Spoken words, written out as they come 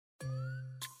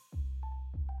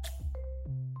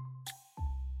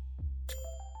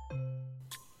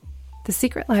The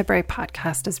Secret Library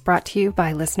podcast is brought to you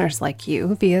by listeners like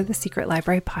you via the Secret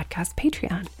Library podcast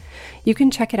Patreon. You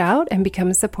can check it out and become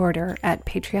a supporter at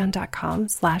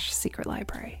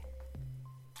patreon.com/secretlibrary.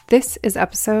 This is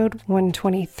episode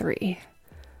 123.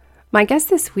 My guest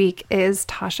this week is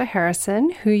Tasha Harrison,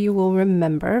 who you will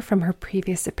remember from her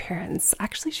previous appearance.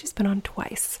 Actually, she's been on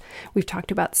twice. We've talked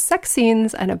about sex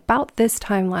scenes, and about this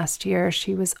time last year,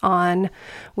 she was on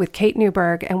with Kate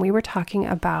Newberg, and we were talking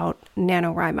about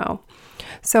NaNoWriMo.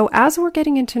 So as we're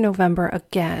getting into November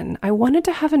again, I wanted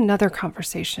to have another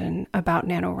conversation about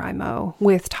NaNoWriMo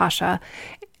with Tasha,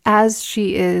 as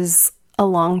she is a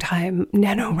longtime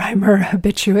NaNoWriMer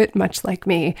habituate, much like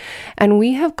me. And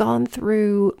we have gone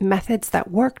through methods that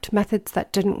worked, methods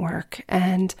that didn't work.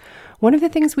 And one of the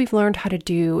things we've learned how to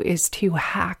do is to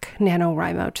hack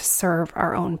NaNoWriMo to serve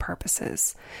our own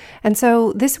purposes. And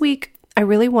so this week, I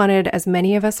really wanted, as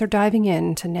many of us are diving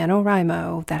into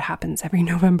NaNoWriMo, that happens every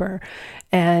November,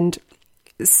 and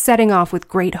setting off with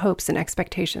great hopes and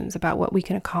expectations about what we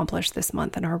can accomplish this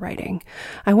month in our writing,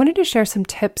 I wanted to share some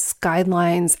tips,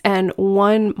 guidelines, and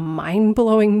one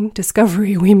mind-blowing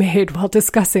discovery we made while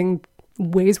discussing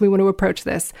ways we want to approach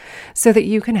this so that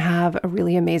you can have a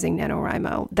really amazing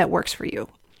NaNoWriMo that works for you.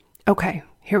 Okay,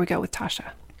 here we go with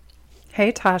Tasha.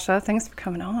 Hey, Tasha. Thanks for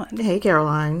coming on. Hey,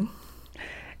 Caroline.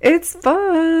 It's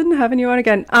fun having you on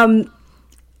again.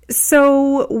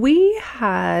 So we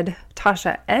had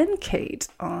Tasha and Kate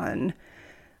on.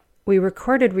 We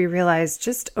realized,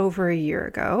 just over a year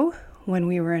ago when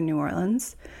we were in New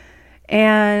Orleans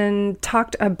and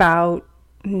talked about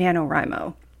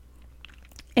NaNoWriMo.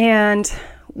 And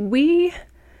we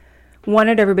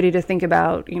wanted everybody to think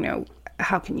about,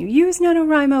 how can you use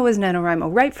NaNoWriMo? Is NaNoWriMo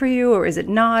right for you or is it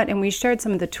not? And we shared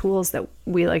some of the tools that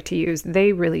we like to use.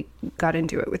 They really got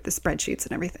into it with the spreadsheets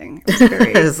and everything.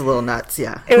 It was a little nuts,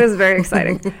 yeah. It was very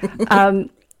exciting.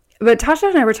 But Tasha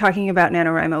and I were talking about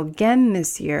NaNoWriMo again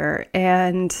this year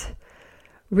and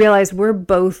realized we're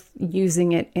both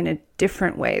using it in a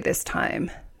different way this time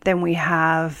than we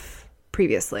have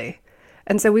previously.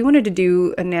 And so we wanted to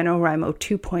do a NaNoWriMo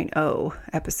 2.0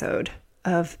 episode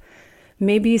of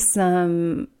maybe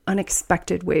some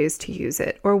unexpected ways to use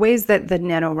it, or ways that the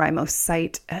NaNoWriMo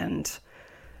site and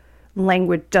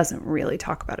language doesn't really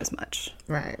talk about as much.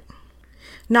 Right.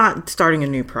 Not starting a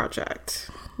new project.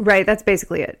 Right, that's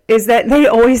basically it. Is that they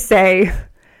always say,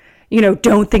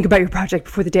 don't think about your project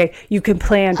before the day. You can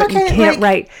plan, but you can't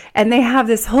write. And they have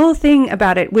this whole thing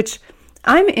about it, which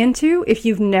I'm into if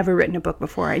you've never written a book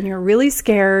before and you're really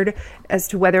scared as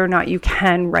to whether or not you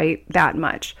can write that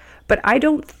much. But I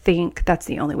don't think that's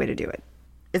the only way to do it.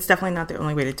 It's definitely not the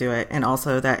only way to do it. And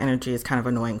also that energy is kind of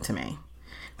annoying to me.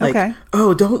 Okay.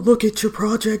 Oh, don't look at your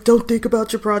project. Don't think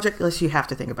about your project unless you have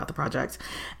to think about the project.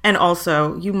 And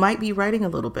also, you might be writing a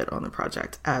little bit on the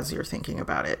project as you're thinking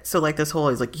about it. So this whole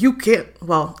is you can't,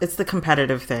 it's the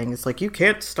competitive thing. It's you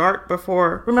can't start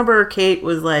before. Remember Kate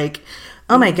was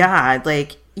oh my God,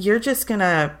 you're just going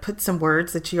to put some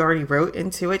words that you already wrote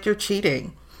into it. You're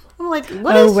cheating. I'm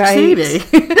what is cheating?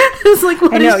 It's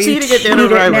what is cheating at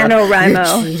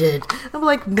NaNoWriMo? You cheated. I'm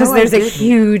because there's a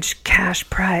huge cash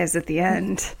prize at the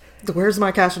end. Where's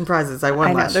my cash and prizes? I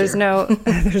won last year. There's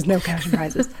no cash and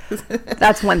prizes.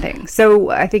 That's one thing. So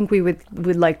I think we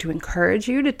would like to encourage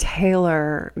you to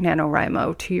tailor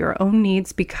NaNoWriMo to your own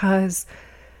needs, because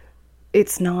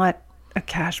it's not a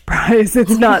cash prize.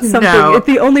 It's not something. No. It's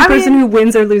the only person who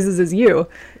wins or loses is you.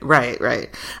 Right.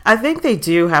 I think they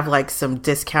do have some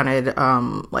discounted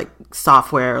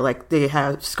software. They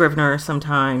have Scrivener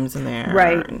sometimes in there.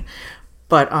 Right.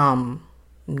 But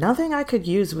nothing I could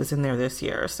use was in there this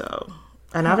year. So,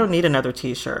 and I don't need another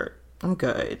T-shirt. I'm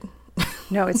good.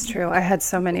 No, it's true. I had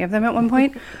so many of them at one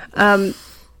point.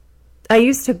 I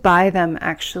used to buy them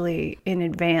actually in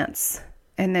advance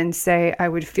and then say I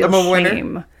would feel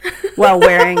shame while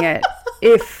wearing it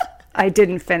if I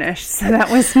didn't finish. So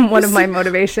that was one of my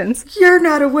motivations. You're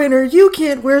not a winner. You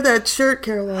can't wear that shirt,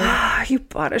 Caroline. You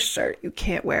bought a shirt you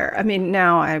can't wear. I mean,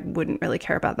 now I wouldn't really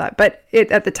care about that. But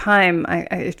at the time,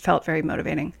 it felt very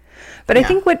motivating. But I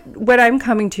think what I'm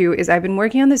coming to is I've been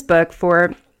working on this book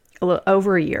for a little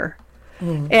over a year.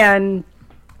 And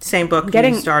same book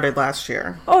you started last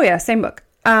year. Oh, yeah, same book.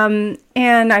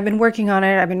 And I've been working on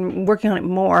it. I've been working on it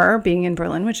more being in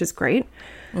Berlin, which is great.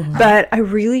 But I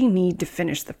really need to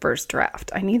finish the first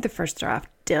draft. I need the first draft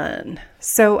done.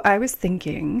 So I was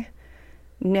thinking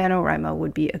NaNoWriMo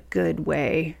would be a good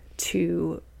way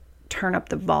to turn up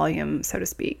the volume, so to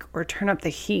speak, or turn up the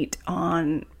heat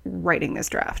on writing this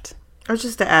draft. Or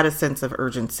just to add a sense of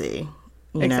urgency.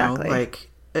 You exactly. know,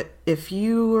 if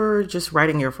you were just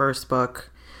writing your first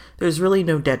book, there's really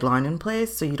no deadline in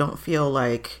place, so you don't feel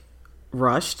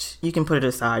rushed. You can put it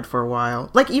aside for a while.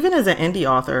 Like, even as an indie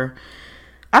author,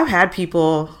 I've had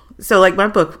people... So, like, my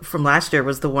book from last year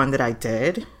was the one that I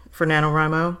did for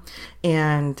NaNoWriMo.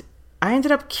 And I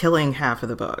ended up killing half of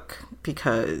the book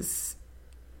because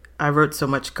I wrote so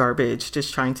much garbage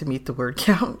just trying to meet the word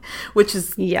count, which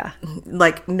is... Yeah.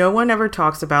 Like, no one ever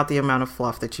talks about the amount of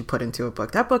fluff that you put into a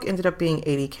book. That book ended up being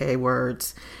 80K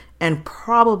words. And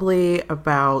probably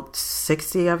about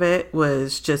 60 of it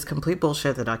was just complete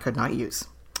bullshit that I could not use.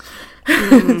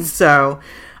 Mm. So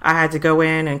I had to go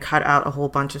in and cut out a whole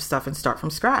bunch of stuff and start from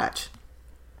scratch.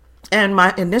 And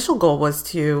my initial goal was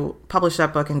to publish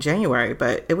that book in January,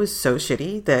 but it was so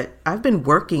shitty that I've been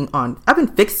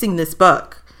fixing this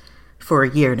book for a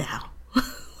year now.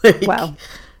 Like, wow.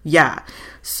 Yeah.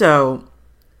 So,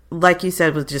 like you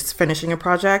said, with just finishing a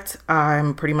project,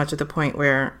 I'm pretty much at the point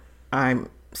where I'm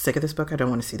sick of this book. I don't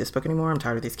want to see this book anymore. I'm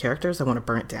tired of these characters. I want to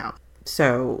burn it down.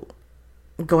 So,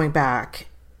 going back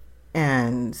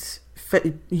and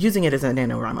using it as a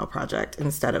NaNoWriMo project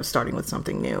instead of starting with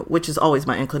something new, which is always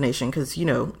my inclination because, you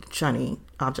know, shiny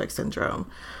object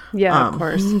syndrome. Yeah, of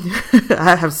course.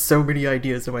 I have so many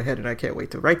ideas in my head and I can't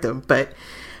wait to write them, but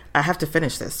I have to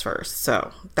finish this first.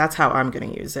 So that's how I'm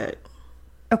going to use it.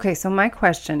 Okay, so my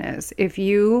question is, if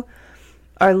you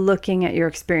are looking at your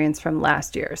experience from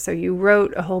last year, so you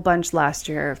wrote a whole bunch last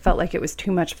year, felt like it was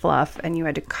too much fluff and you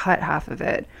had to cut half of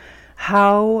it,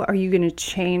 how are you going to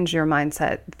change your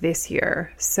mindset this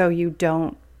year so you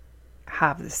don't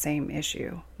have the same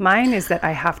issue? Mine is that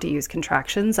I have to use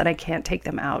contractions and I can't take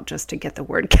them out just to get the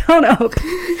word count up.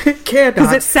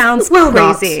 Because it sounds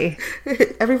crazy.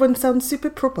 Everyone sounds super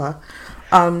proper.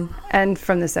 And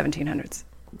from the 1700s.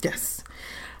 Yes.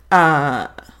 I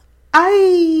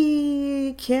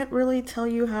can't really tell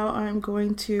you how I'm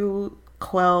going to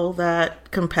quell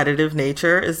that competitive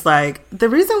nature. Is like, the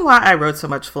reason why I wrote so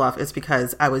much fluff is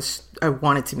because I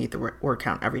wanted to meet the word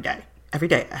count every day. Every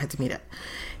day I had to meet it.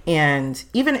 And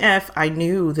even if I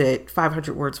knew that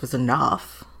 500 words was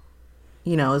enough,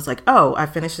 you know, it's like, oh, I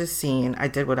finished this scene. I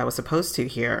did what I was supposed to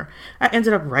here. I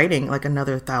ended up writing like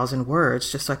another 1,000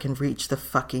 words just so I can reach the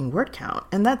fucking word count.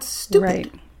 And that's stupid.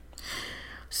 Right.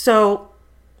 So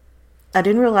I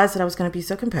didn't realize that I was going to be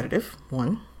so competitive.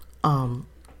 One.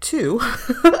 Two,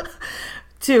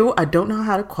 I don't know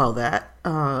how to quell that.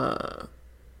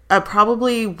 I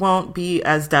probably won't be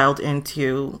as dialed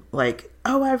into like,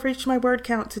 oh, I've reached my word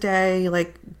count today,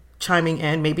 like chiming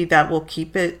in. Maybe that will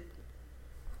keep it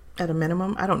at a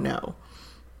minimum. I don't know.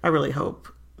 I really hope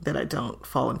that I don't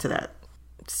fall into that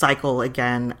cycle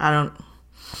again. I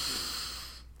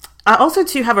also,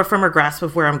 too, have a firmer grasp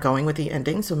of where I'm going with the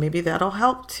ending, so maybe that'll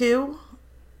help, too.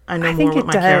 I know more what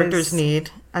my characters need.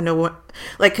 I know what,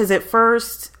 like, because at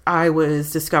first I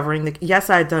was discovering yes,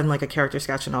 I had done like a character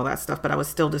sketch and all that stuff, but I was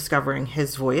still discovering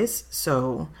his voice.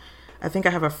 So I think I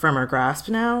have a firmer grasp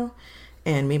now,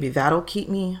 and maybe that'll keep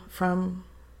me from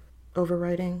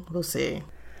overwriting. We'll see.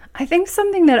 I think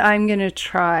something that I'm going to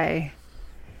try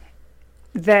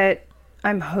that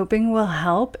I'm hoping will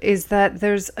help is that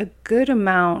there's a good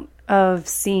amount of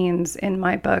scenes in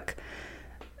my book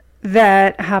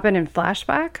that happen in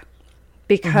flashback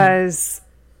because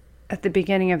at the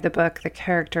beginning of the book, the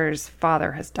character's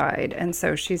father has died. And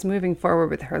so she's moving forward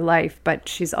with her life, but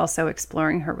she's also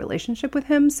exploring her relationship with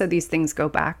him. So these things go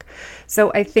back.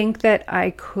 So I think that I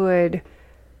could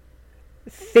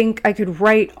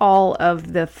write all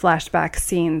of the flashback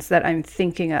scenes that I'm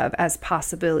thinking of as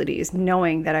possibilities,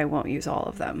 knowing that I won't use all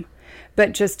of them.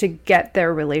 But just to get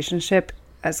their relationship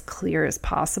as clear as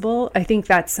possible, I think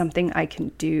that's something I can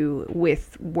do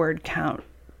with word count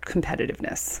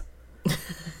competitiveness.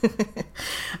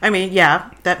 I mean, yeah,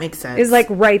 that makes sense. Is like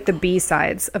write the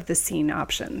B-sides of the scene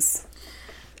options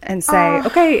and say,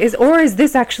 okay, is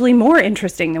this actually more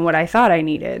interesting than what I thought I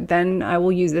needed? Then I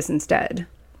will use this instead.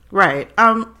 Right.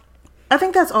 I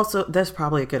think that's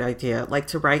probably a good idea, like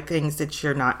to write things that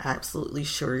you're not absolutely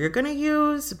sure you're going to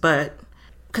use, but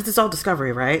because it's all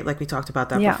discovery, right? Like we talked about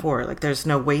that before. Like there's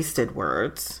no wasted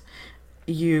words.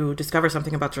 You discover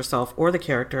something about yourself or the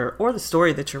character or the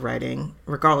story that you're writing,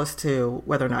 regardless to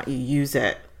whether or not you use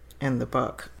it in the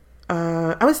book.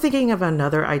 I was thinking of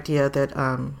another idea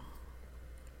that,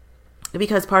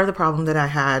 because part of the problem that I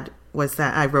had was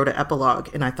that I wrote an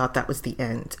epilogue and I thought that was the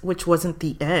end, which wasn't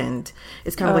the end.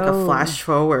 It's kind of like a flash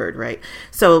forward, right?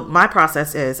 So my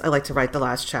process is I like to write the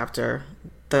last chapter,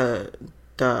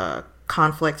 the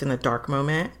conflict in the dark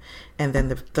moment, and then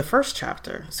the first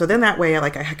chapter. So then that way I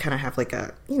kind of have like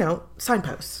a,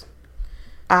 signpost.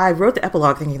 I wrote the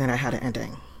epilogue thinking that I had an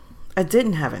ending. I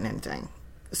didn't have an ending.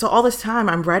 So all this time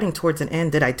I'm writing towards an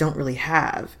end that I don't really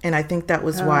have. And I think that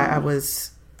was why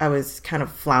I I was kind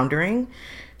of floundering.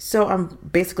 So I'm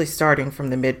basically starting from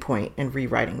the midpoint and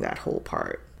rewriting that whole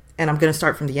part. And I'm going to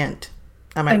start from the end.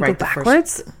 I might write go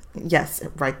backwards? Yes,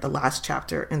 write the last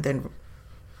chapter and then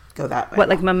go that way. What,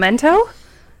 like Memento?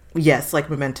 Yes, like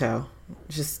Memento.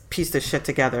 Just piece this shit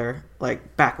together,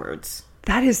 like, backwards.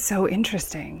 That is so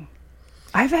interesting.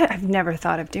 I've never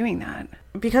thought of doing that.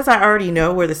 Because I already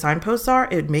know where the signposts are,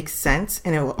 it makes sense,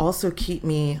 and it will also keep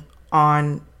me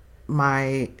on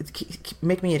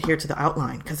make me adhere to the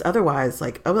outline. Because otherwise,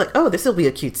 like, I'll be like, oh, this will be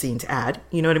a cute scene to add.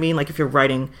 You know what I mean? Like, if you're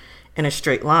writing in a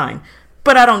straight line.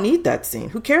 But I don't need that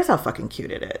scene. Who cares how fucking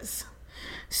cute it is?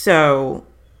 So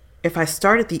if I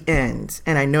start at the end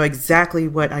and I know exactly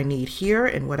what I need here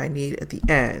and what I need at the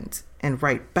end and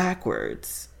write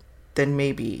backwards, then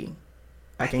maybe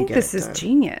I can get this is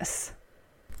genius.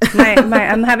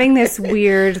 I'm having this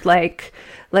weird, like,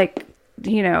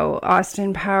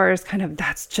 Austin Powers kind of,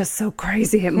 that's just so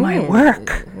crazy. It might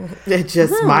work. It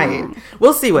just might.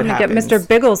 We'll see what happens. Get Mr.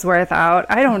 Bigglesworth out.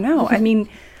 I don't know. I mean,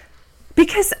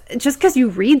 because you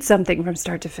read something from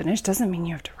start to finish doesn't mean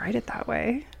you have to write it that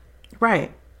way.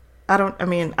 Right. I'm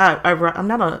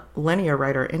not a linear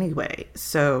writer anyway.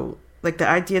 So, like, the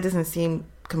idea doesn't seem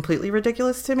completely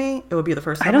ridiculous to me. It would be the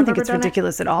first time I don't think it's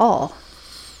ridiculous at all.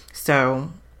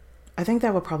 So I think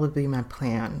that would probably be my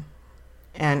plan.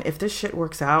 And if this shit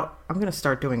works out, I'm going to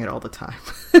start doing it all the time.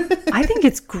 I think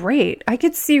it's great. I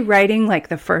could see writing like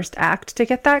the first act to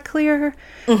get that clear,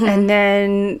 and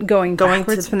then going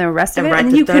backwards from the rest of it, and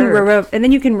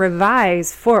then you can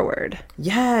revise forward.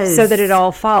 Yes, so that it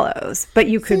all follows. But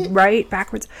you could write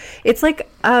backwards. It's like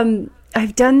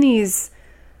I've done these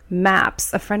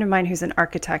maps. A friend of mine who's an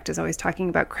architect is always talking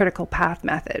about critical path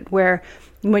method, where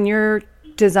when you're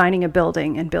designing a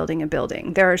building and building a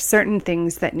building, there are certain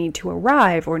things that need to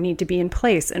arrive or need to be in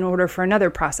place in order for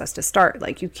another process to start.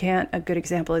 Like a good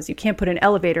example is you can't put an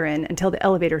elevator in until the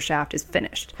elevator shaft is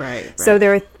finished. Right. So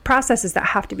there are processes that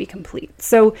have to be complete.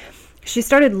 So she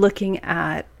started looking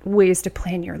at ways to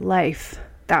plan your life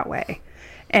that way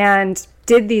and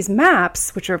did these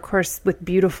maps, which are of course with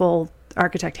beautiful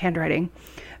architect handwriting,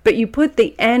 but you put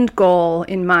the end goal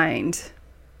in mind.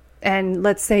 And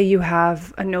let's say you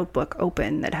have a notebook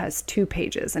open that has 2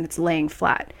 pages and it's laying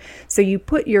flat. So you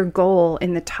put your goal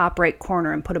in the top right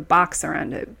corner and put a box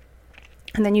around it.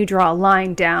 And then you draw a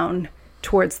line down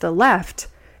towards the left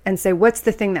and say, what's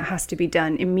the thing that has to be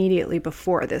done immediately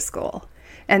before this goal?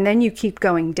 And then you keep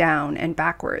going down and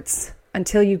backwards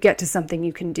until you get to something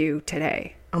you can do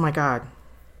today. Oh my God.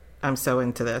 I'm so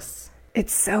into this.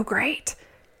 It's so great.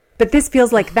 But this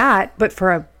feels like that, but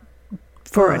for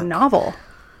a novel.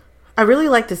 I really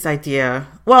like this idea.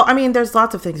 Well, I mean, there's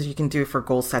lots of things you can do for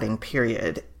goal setting,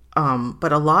 period.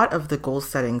 But a lot of the goal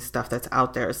setting stuff that's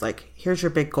out there is like, here's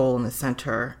your big goal in the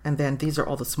center. And then these are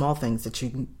all the small things that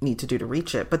you need to do to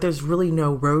reach it. But there's really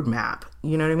no roadmap.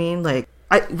 You know what I mean? Like,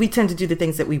 we tend to do the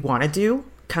things that we want to do,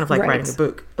 kind of like writing a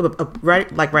book,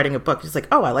 like writing a book. It's like,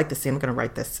 oh, I like this scene. I'm going to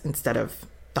write this instead of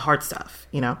the hard stuff,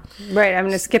 you know? Right. I'm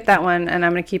going to skip that one and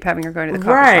I'm going to keep having her go to the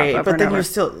coffee shop. Right. But then you're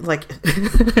still like,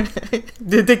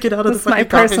 did they get out of the fucking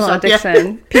coffee shop? My personal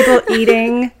addiction. Yeah. People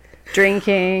eating,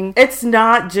 drinking. It's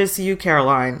not just you,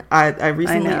 Caroline. I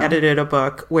recently edited a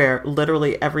book where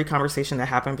literally every conversation that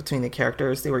happened between the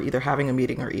characters, they were either having a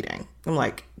meeting or eating. I'm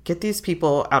like, get these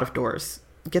people out of doors.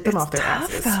 Get them off their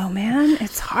asses. It's tough though, man.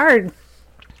 It's hard.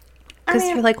 Because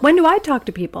you're like, when do I talk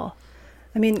to people?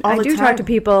 I mean, I do talk to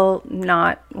people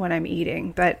not when I'm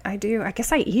eating, but I do. I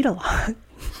guess I eat a lot.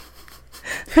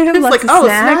 I have lots of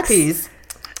snacks. Snackies.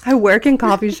 I work in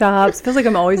coffee shops. Feels like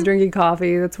I'm always drinking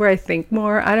coffee. That's where I think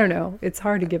more. I don't know. It's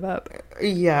hard to give up.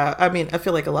 Yeah. I mean, I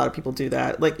feel like a lot of people do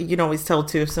that. Like, you can always tell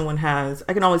too if someone has,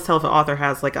 I can always tell if an author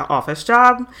has like an office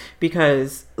job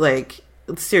because like,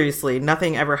 seriously,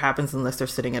 nothing ever happens unless they're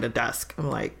sitting at a desk. I'm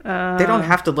like, they don't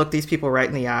have to look these people right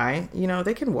in the eye. You know,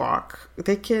 they can walk.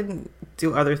 They can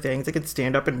do other things. They can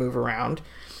stand up and move around.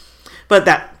 But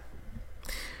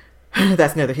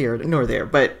that's neither here nor there.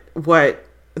 But what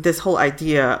this whole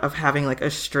idea of having like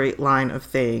a straight line of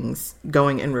things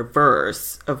going in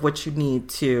reverse of what you need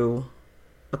to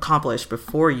accomplish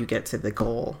before you get to the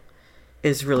goal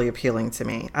is really appealing to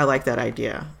me. I like that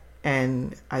idea.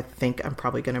 And I think I'm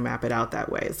probably going to map it out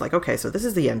that way. It's like, okay, so this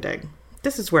is the ending.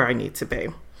 This is where I need to be.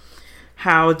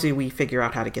 How do we figure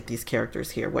out how to get these characters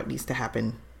here? What needs to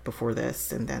happen before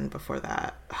this and then before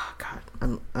that? Oh,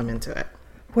 God, I'm into it.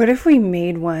 What if we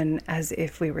made one as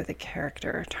if we were the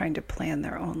character trying to plan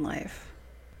their own life?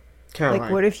 Caroline.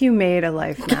 Like, what if you made a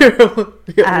life map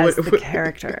as the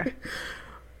character?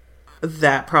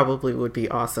 That probably would be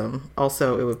awesome.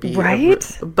 Also, it would be...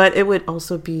 Right? But it would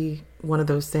also be one of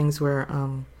those things where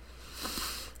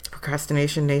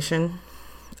procrastination nation.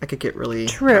 I could get really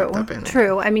wrapped up in it.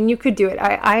 True. I mean, you could do it.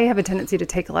 I have a tendency to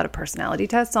take a lot of personality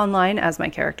tests online as my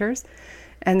characters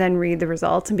and then read the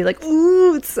results and be like,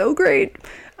 ooh, it's so great.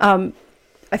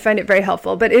 I find it very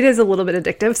helpful, but it is a little bit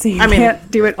addictive, so you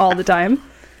can't do it all the time.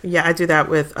 Yeah, I do that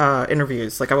with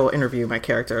interviews. Like, I will interview my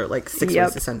character like 6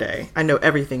 weeks to Sunday. I know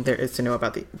everything there is to know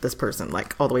about this person,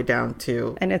 like all the way down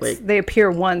to... And it's like, they appear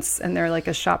once and they're like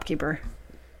a shopkeeper.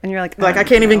 And you're like, I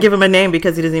can't even give him a name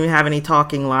because he doesn't even have any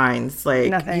talking lines. Like,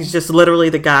 nothing. He's just literally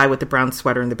the guy with the brown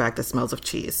sweater in the back that smells of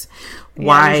cheese.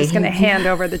 Why? He's just going to hand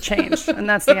over the change, and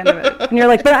that's the end of it. And you're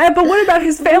like, but what about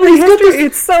his family history?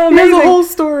 It's so amazing. Here's the whole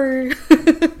story.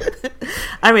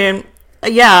 I mean,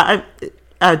 yeah,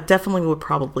 I definitely would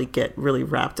probably get really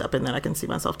wrapped up in that. I can see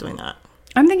myself doing that.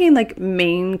 I'm thinking like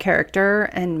main character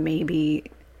and maybe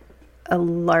a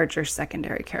larger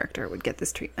secondary character would get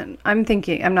this treatment. I'm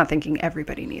not thinking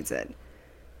everybody needs it,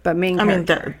 but main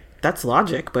character. I mean, that's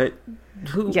logic, but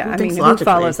who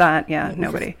follows that? Yeah,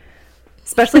 nobody.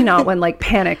 Especially not when like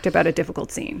panicked about a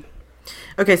difficult scene.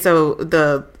 Okay, so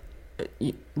the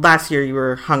last year you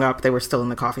were hung up, they were still in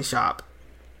the coffee shop.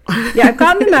 Yeah, I've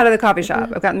gotten them out of the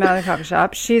coffee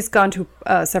shop. She's gone to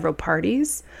several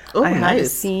parties. Oh, I had a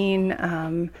scene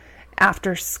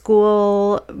after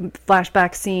school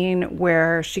flashback scene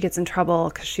where she gets in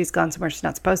trouble because she's gone somewhere she's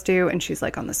not supposed to, and she's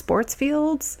like on the sports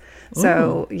fields.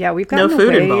 So yeah, we've gotten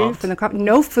away from the coffee.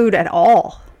 No food at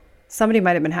all. Somebody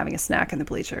might have been having a snack in the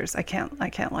bleachers. I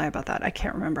can't lie about that. I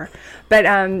can't remember, but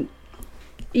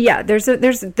yeah,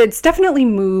 it's definitely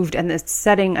moved, and this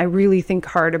setting, I really think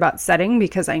hard about setting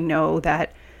because I know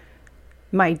that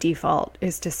my default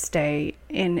is to stay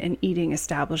in an eating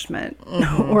establishment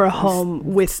or a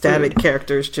home with static food.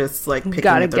 Characters just like picking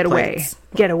gotta up their plates.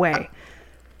 Get away.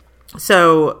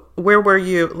 So where were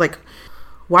you, like,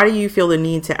 why do you feel the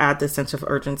need to add this sense of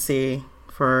urgency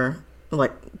for,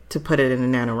 like, to put it in a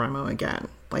NaNoWriMo again?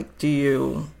 Like,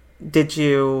 did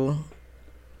you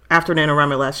after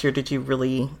NaNoWriMo last year, did you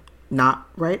really not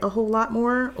write a whole lot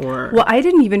more? Or well, I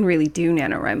didn't even really do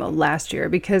NaNoWriMo last year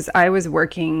because I was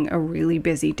working a really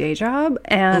busy day job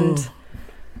and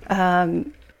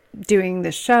doing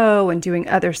the show and doing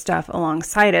other stuff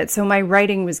alongside it. So my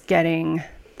writing was getting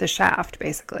the shaft,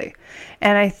 basically.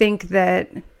 And I think that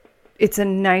it's a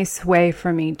nice way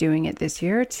for me doing it this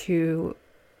year to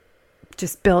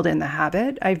just build in the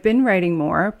habit. I've been writing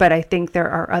more, but I think there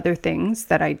are other things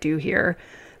that I do here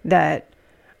that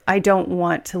I don't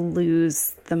want to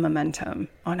lose the momentum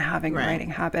on having a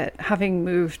writing habit. Having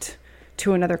moved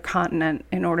to another continent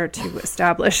in order to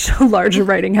establish a larger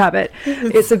writing habit,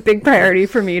 it's a big priority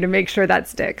for me to make sure that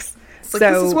sticks. It's like,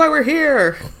 this is why we're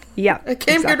here. Yeah, I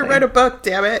came here to write a book,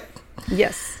 damn it.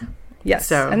 Yes.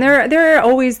 So, and there are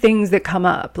always things that come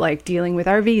up, like dealing with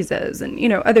our visas and,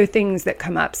 other things that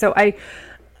come up.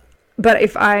 But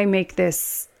if I make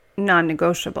this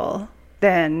non-negotiable,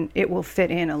 then it will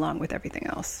fit in along with everything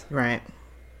else. Right.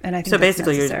 And I think so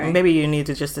basically, maybe you need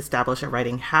to just establish a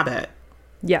writing habit.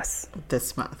 Yes.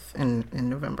 This month in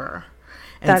November,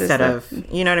 instead of,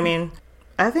 you know what I mean?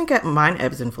 I think mine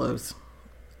ebbs and flows.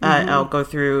 I'll go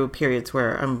through periods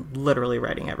where I'm literally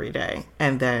writing every day,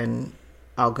 and then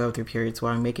I'll go through periods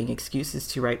where I'm making excuses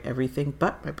to write everything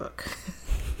but my book.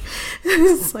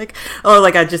 It's like,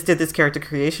 I just did this character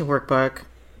creation workbook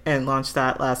and launched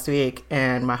that last week,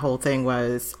 and my whole thing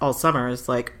was all summer is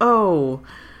like,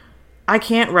 I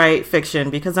can't write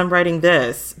fiction because I'm writing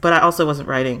this, but I also wasn't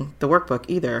writing the workbook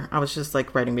either. I was just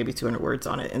like writing maybe 200 words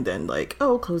on it and then like,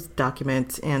 close the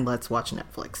document and let's watch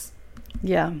Netflix.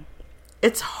 Yeah.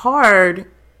 It's hard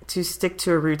to stick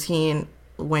to a routine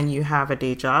when you have a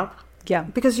day job. Yeah.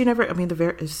 Because you never,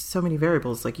 there's so many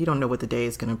variables. Like, you don't know what the day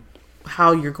is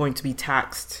how you're going to be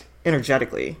taxed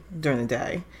energetically during the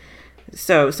day.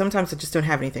 So sometimes I just don't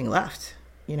have anything left,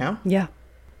 Yeah.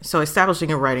 So establishing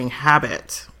a writing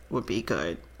habit would be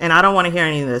good. And I don't want to hear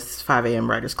any of this 5 a.m.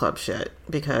 Writers Club shit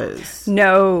because...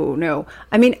 No.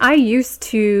 I used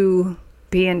to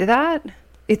be into that.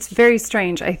 It's very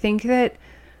strange. I think that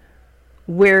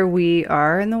where we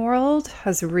are in the world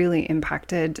has really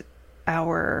impacted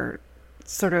our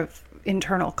sort of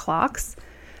internal clocks.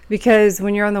 Because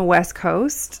when you're on the West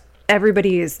Coast,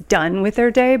 everybody is done with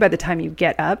their day by the time you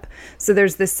get up. So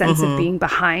there's this sense of being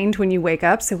behind when you wake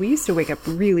up. So we used to wake up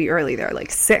really early there,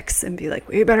 like 6, and be like,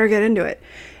 we better get into it.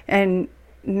 And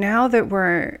now that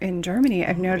we're in Germany,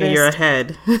 I've noticed... You're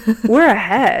ahead. We're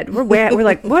ahead. We're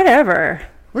like, whatever.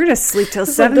 We're going to sleep till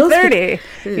 7:30.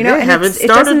 They haven't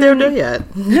started their day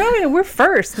yet. No, we're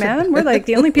first, man. We're like,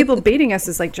 the only people beating us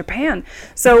is like Japan.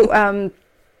 So,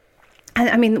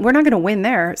 we're not going to win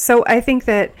there. So I think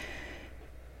that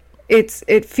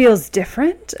it feels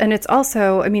different. And it's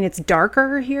also, I mean, it's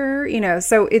darker here, you know,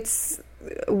 so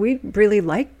we really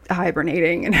like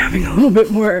hibernating and having a little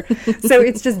bit more. So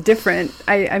it's just different.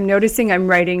 I'm noticing I'm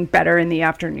writing better in the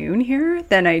afternoon here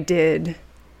than I did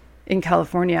in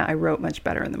California. I wrote much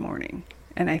better in the morning.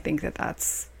 And I think that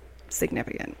that's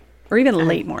significant. Or even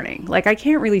late morning. Like I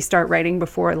can't really start writing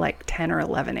before like 10 or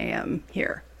 11 a.m.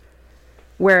 here.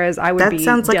 Whereas I would be That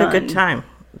sounds like done. a good time.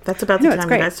 That's about the time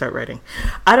that I start writing.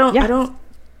 I don't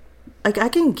like, I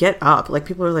can get up. Like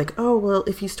people are like, oh, well,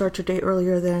 if you start your day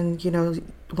earlier, then, you know,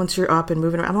 once you're up and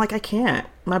moving around, I'm like, I can't.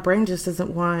 My brain just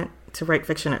doesn't want to write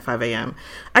fiction at 5 a.m.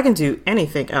 I can do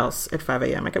anything else at 5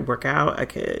 a.m. I could work out. I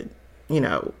could, you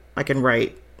know, I can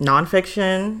write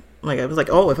nonfiction. Like I was like,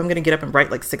 oh, if I'm going to get up and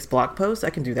write like 6 blog posts, I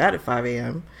can do that at 5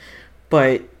 a.m.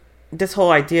 But this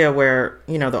whole idea where,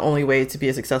 you know, the only way to be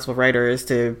a successful writer is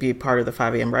to be part of the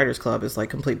 5 a.m. Writers Club is like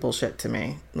complete bullshit to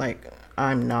me. Like,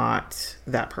 I'm not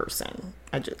that person.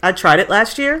 I tried it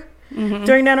last year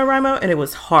during NaNoWriMo, and it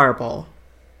was horrible.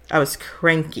 I was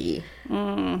cranky.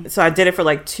 So I did it for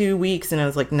like 2 weeks, and I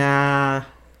was like, nah,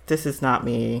 this is not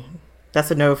me.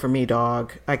 That's a no for me,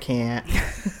 dog. I can't.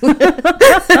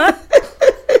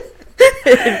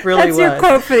 It really That's your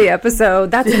quote for the episode.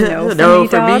 That's a no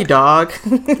for me, dog.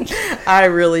 I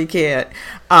really can't.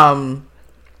 And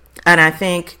I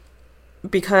think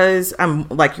because I'm,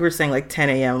 like you were saying, like 10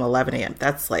 a.m., 11 a.m.,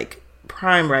 that's like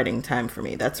prime writing time for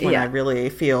me. That's when I really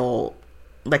feel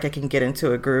like I can get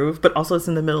into a groove, but also it's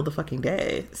in the middle of the fucking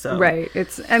day. So right.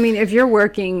 I mean, if you're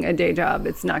working a day job,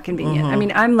 it's not convenient. I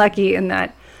mean, I'm lucky in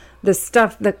that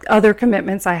the other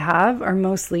commitments I have are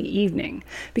mostly evening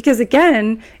because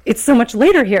again, it's so much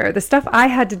later here. The stuff I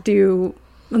had to do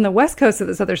on the West Coast of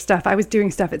this other stuff, I was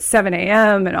doing stuff at 7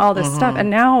 a.m. and all this stuff.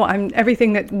 And now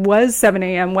everything that was 7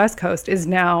 a.m. West Coast is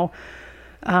now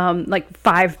like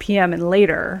 5 p.m. and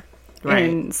later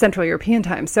in Central European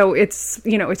time. So it's,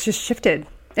 you know, it's just shifted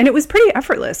and it was pretty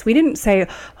effortless. We didn't say,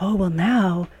 oh, well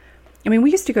now, I mean,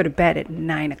 we used to go to bed at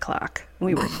 9 o'clock and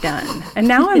we were done. And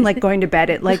now I'm like going to bed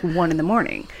at like 1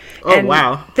 a.m. Oh, and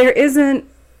wow.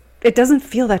 It doesn't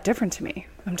feel that different to me.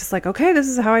 I'm just like, okay, this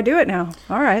is how I do it now.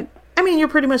 All right. I mean, you're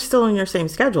pretty much still in your same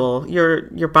schedule.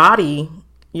 Your body,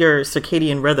 your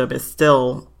circadian rhythm is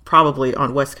still probably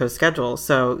on West Coast schedule.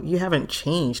 So you haven't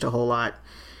changed a whole lot.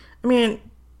 I mean,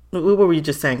 what were we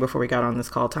just saying before we got on this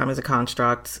call? Time is a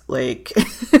construct. Like,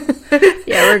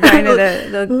 yeah, we're going to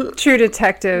the true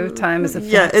detective. Time is a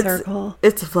flat circle.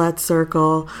 It's a flat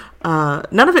circle.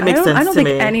 None of it makes sense to me. I don't think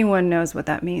anyone knows what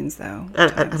that means, though.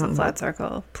 Time is a flat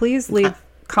circle. Please leave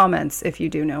comments if you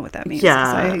do know what that means.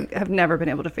 Yeah, I have never been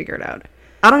able to figure it out.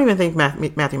 I don't even think Matthew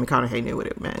McConaughey knew what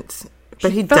it meant.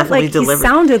 But he felt definitely like delivered. He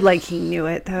sounded like he knew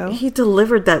it, though. He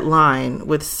delivered that line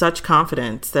with such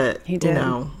confidence that, he did. You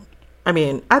know, I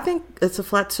mean, I think it's a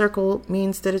flat circle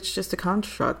means that it's just a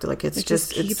construct. Like it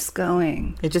just keeps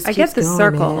going. It just I keeps get the going,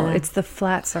 circle. man. It's the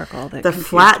flat circle that the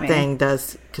flat thing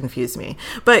does confuse me.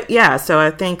 But yeah, so I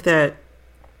think that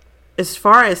as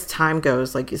far as time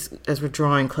goes, like as we're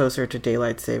drawing closer to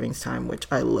daylight savings time, which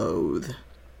I loathe,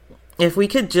 if we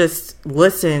could just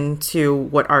listen to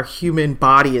what our human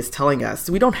body is telling us,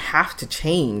 we don't have to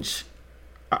change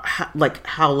like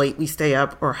how late we stay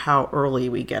up or how early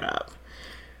we get up.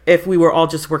 If we were all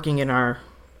just working in our,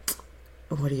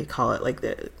 what do you call it? Like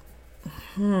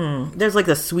there's like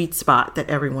the sweet spot that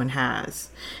everyone has.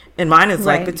 And mine is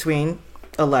like between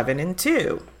 11 and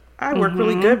 2. I work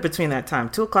really good between that time.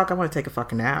 2 o'clock, I want to take a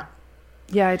fucking nap.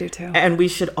 Yeah, I do too. And we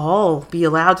should all be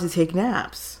allowed to take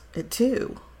naps at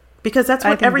 2. Because that's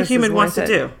what every human wants to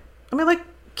do. I mean, like,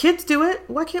 kids do it.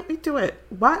 Why can't we do it?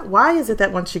 Why is it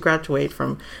that once you graduate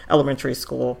from elementary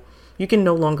school, you can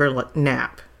no longer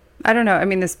nap? I don't know. I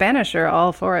mean, the Spanish are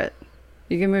all for it.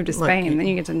 You can move to Spain, then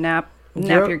you get to nap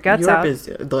your guts out.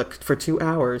 Look, for 2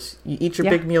 hours, you eat your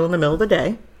big meal in the middle of the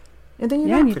day, and then you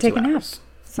nap for 2 hours. take a nap.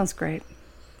 Sounds great.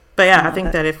 But yeah, I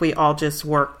think that if we all just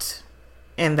worked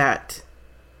in that,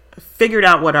 figured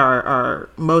out what our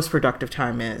most productive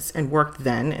time is and worked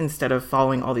then instead of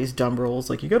following all these dumb rules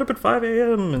like you get up at 5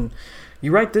 a.m. and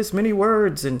you write this many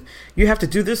words and you have to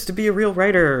do this to be a real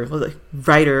writer. Like,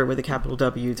 writer with a capital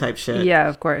W type shit. Yeah,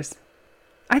 of course.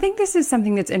 I think this is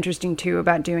something that's interesting too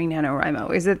about doing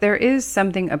NaNoWriMo is that there is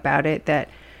something about it that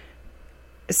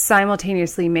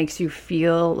simultaneously makes you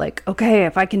feel like, okay,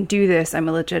 if I can do this, I'm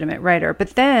a legitimate writer. But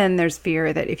then there's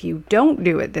fear that if you don't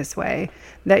do it this way,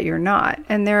 that you're not.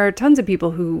 And there are tons of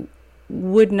people who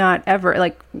would not ever,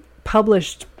 like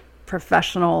published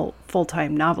professional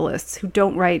full-time novelists who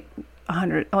don't write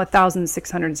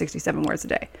 1,667 words a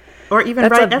day. Or even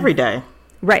write every day.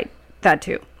 Right. That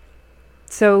too.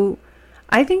 So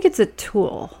I think it's a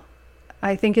tool.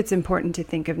 I think it's important to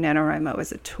think of NaNoWriMo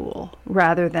as a tool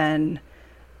rather than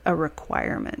a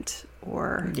requirement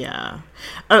or... Yeah.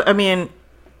 I mean,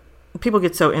 people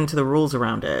get so into the rules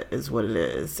around it is what it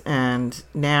is. And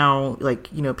now,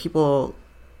 like, you know, people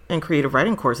in creative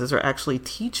writing courses are actually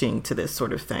teaching to this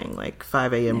sort of thing, like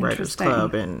 5 a.m. Writers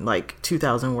Club and like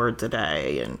 2,000 words a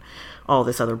day and all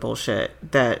this other bullshit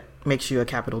that makes you a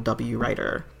capital W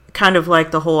writer. Kind of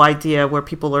like the whole idea where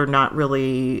people are not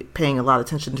really paying a lot of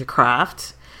attention to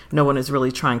craft. No one is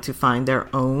really trying to find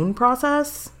their own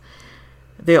process.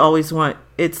 They always want,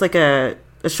 it's like a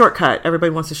shortcut. Everybody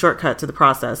wants a shortcut to the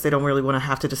process. They don't really want to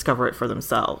have to discover it for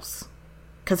themselves.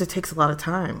 Because it takes a lot of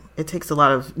time. It takes a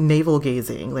lot of navel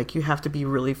gazing. Like, you have to be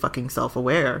really fucking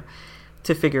self-aware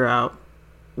to figure out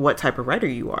what type of writer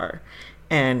you are.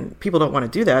 And people don't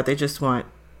want to do that. They just want,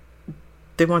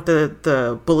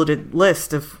 the bulleted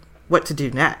list of what to do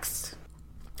next.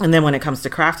 And then when it comes to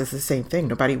craft, it's the same thing.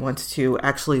 Nobody wants to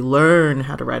actually learn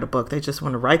how to write a book. They just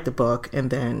want to write the book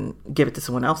and then give it to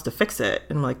someone else to fix it.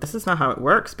 And I'm like, this is not how it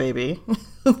works, baby.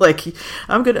 Like,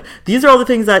 these are all the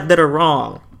things that are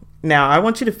wrong. Now, I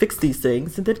want you to fix these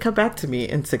things and then come back to me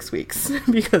in 6 weeks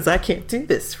because I can't do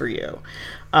this for you.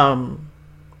 And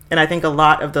I think a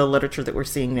lot of the literature that we're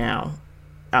seeing now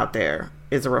out there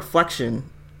is a reflection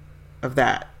of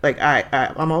that. Like,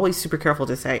 I'm always super careful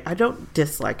to say, I don't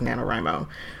dislike NaNoWriMo,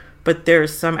 but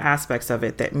there's some aspects of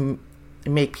it that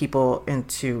make people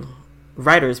into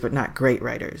writers, but not great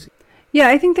writers. Yeah,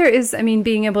 I think there is, I mean,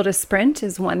 being able to sprint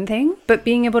is one thing, but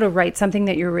being able to write something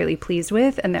that you're really pleased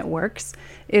with and that works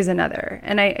is another.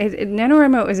 And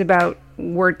NaNoWriMo is about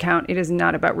word count. It is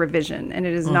not about revision, and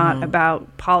it is not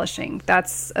about polishing.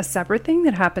 That's a separate thing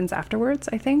that happens afterwards,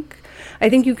 I think. I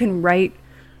think you can write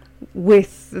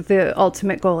with the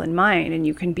ultimate goal in mind, and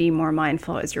you can be more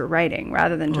mindful as you're writing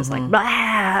rather than just like,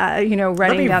 blah, you know,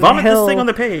 running down the hill. This thing on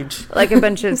the page. Like a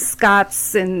bunch of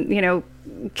Scots and, you know,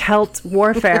 Celt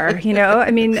warfare, you know? I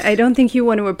mean, I don't think you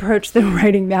want to approach the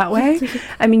writing that way.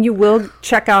 I mean, you will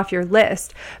check off your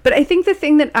list. But I think the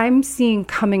thing that I'm seeing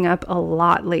coming up a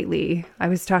lot lately, I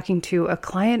was talking to a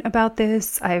client about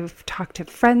this, I've talked to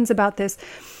friends about this,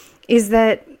 is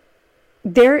that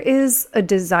there is a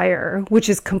desire, which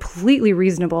is completely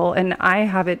reasonable, and I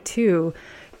have it too,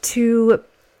 to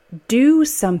do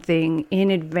something in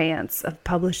advance of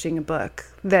publishing a book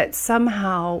that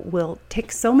somehow will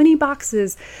tick so many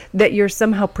boxes that you're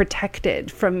somehow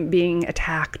protected from being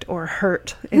attacked or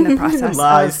hurt in the process.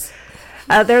 Lies.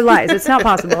 They're lies. It's not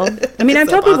possible. I mean, I've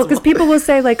told people, because people will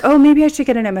say like, oh, maybe I should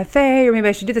get an MFA or maybe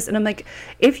I should do this. And I'm like,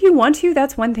 if you want to,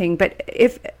 that's one thing. But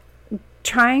if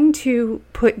trying to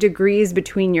put degrees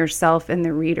between yourself and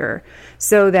the reader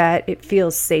so that it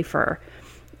feels safer,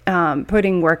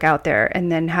 putting work out there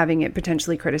and then having it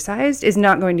potentially criticized is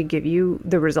not going to give you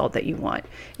the result that you want.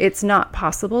 It's not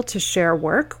possible to share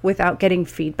work without getting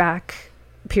feedback,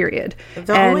 period.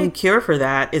 The only cure for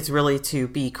that is really to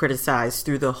be criticized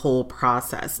through the whole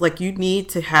process. Like, you need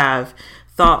to have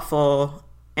thoughtful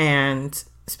and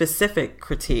specific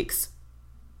critiques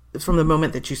from the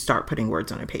moment that you start putting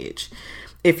words on a page.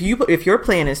 If your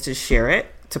plan is to share it,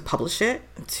 to publish it,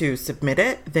 to submit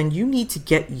it, then you need to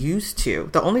get used to.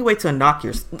 The only way to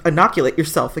inoculate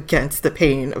yourself against the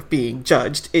pain of being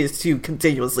judged is to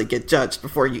continuously get judged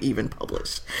before you even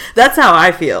publish. That's how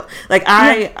I feel. Like,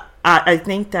 I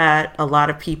think that a lot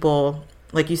of people,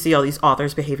 like, you see all these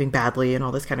authors behaving badly and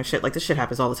all this kind of shit. Like, this shit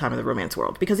happens all the time in the romance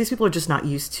world because these people are just not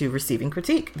used to receiving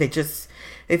critique. They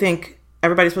think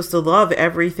everybody's supposed to love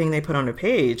everything they put on a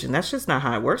page, and that's just not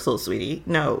how it works, little sweetie.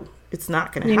 No, it's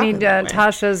not going to happen. You need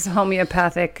Tasha's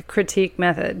homeopathic critique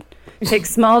method. Take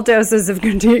small doses of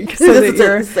critique so that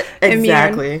you're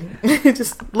exactly immune.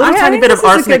 Just little tiny bit of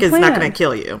arsenic is not going to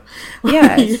kill you.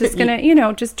 Yeah, it's just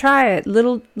gonna, just try it.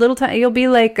 Little tiny. You'll be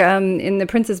like in The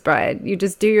Princess Bride. You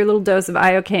just do your little dose of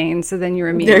iocane, so then you're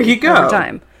immune. There you go. Over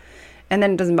time. And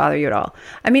then it doesn't bother you at all.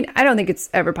 I mean, I don't think it's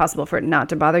ever possible for it not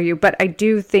to bother you, but I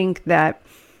do think that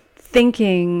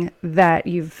thinking that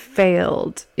you've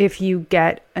failed if you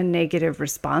get a negative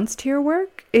response to your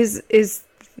work is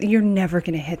you're never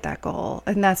going to hit that goal.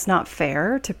 And that's not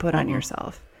fair to put on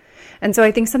yourself. And so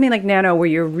I think something like Nano, where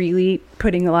you're really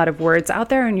putting a lot of words out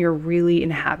there and you're really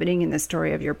inhabiting in the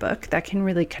story of your book, that can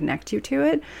really connect you to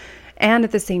it. And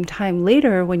at the same time,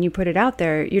 later, when you put it out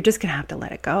there, you're just going to have to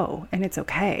let it go. And it's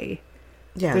okay.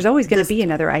 Yeah, there's always going to be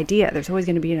another idea. There's always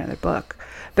going to be another book.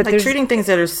 But like, treating things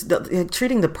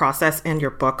treating the process and your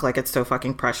book like it's so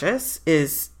fucking precious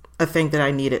is a thing that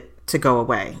I need it to go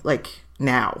away. Like,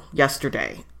 now,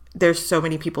 yesterday, there's so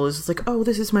many people who's just like, oh,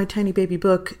 this is my tiny baby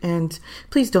book and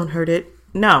please don't hurt it.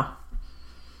 No,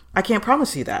 I can't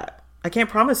promise you that. I can't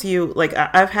promise you, like,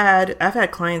 I've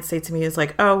had clients say to me, it's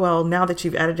like, oh, well, now that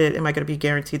you've edited, am I going to be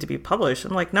guaranteed to be published?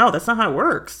 I'm like, no, that's not how it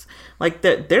works. Like,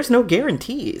 there's no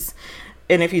guarantees.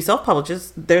 And if you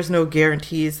self-publish, there's no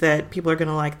guarantees that people are going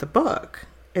to like the book.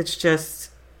 It's just...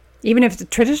 Even if the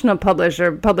traditional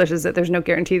publisher publishes it, there's no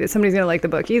guarantee that somebody's going to like the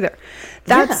book either.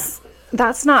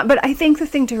 That's not, but I think the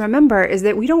thing to remember is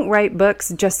that we don't write books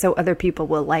just so other people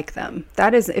will like them.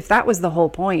 That is, if that was the whole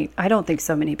point, I don't think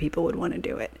so many people would want to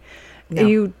do it.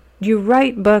 No. You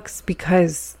write books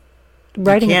because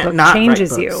writing a book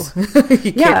changes you.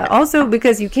 Yeah, also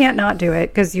because you can't not do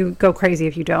it because you go crazy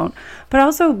if you don't, but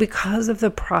also because of the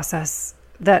process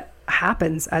that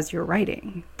happens as you're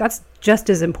writing. That's just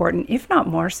as important, if not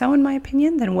more so, in my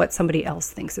opinion, than what somebody else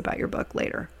thinks about your book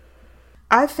later.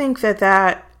 I think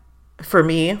that for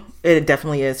me, it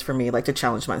definitely is for me, like, to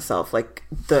challenge myself. Like,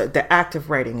 the act of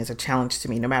writing is a challenge to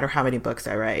me, no matter how many books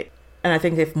I write. And I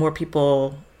think if more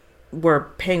people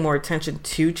were paying more attention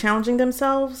to challenging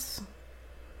themselves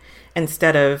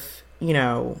instead of,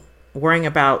 worrying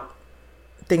about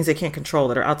things they can't control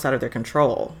that are outside of their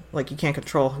control. Like, you can't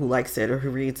control who likes it or who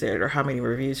reads it or how many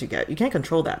reviews you get. You can't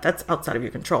control that. That's outside of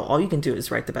your control. All you can do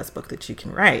is write the best book that you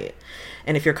can write.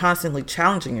 And if you're constantly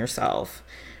challenging yourself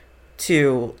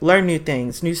to learn new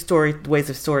things, new ways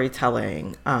of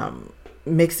storytelling,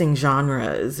 mixing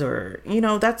genres, or,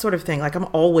 that sort of thing. Like, I'm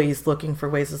always looking for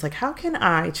ways. It's like, how can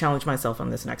I challenge myself on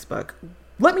this next book?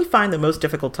 Let me find the most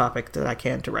difficult topic that I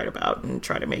can to write about and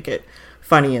try to make it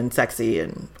funny and sexy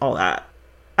and all that.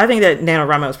 I think that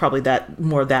NaNoWriMo is probably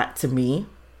that to me.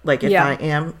 Like, if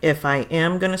I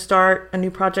am going to start a new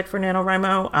project for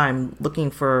NaNoWriMo, I'm looking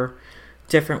for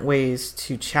different ways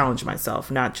to challenge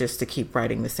myself, not just to keep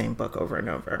writing the same book over and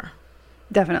over.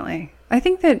 Definitely. I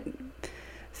think that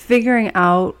figuring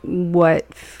out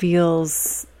what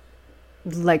feels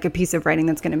like a piece of writing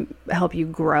that's going to help you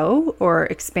grow or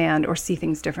expand or see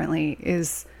things differently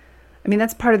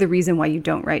that's part of the reason why you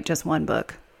don't write just one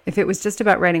book. If it was just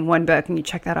about writing one book and you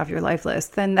check that off your life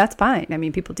list, then that's fine.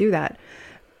 People do that.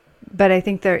 But I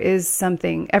think there is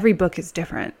something, every book is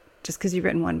different. Just because you've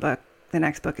written one book, the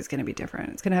next book is going to be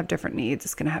different. It's going to have different needs.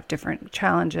 It's going to have different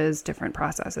challenges, different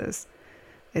processes.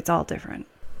 It's all different.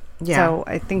 Yeah. So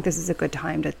I think this is a good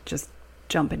time to just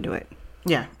jump into it.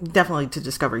 Yeah, definitely, to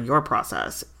discover your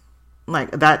process.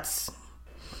 Like, that's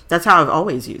how I've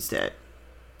always used it.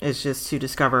 It's just to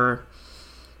discover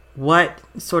what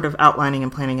sort of outlining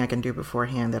and planning I can do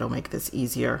beforehand that'll make this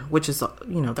easier, which is,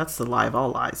 that's the lie of all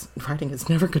lies. Writing is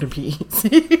never going to be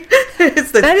easy.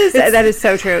 That is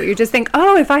so true. You just think,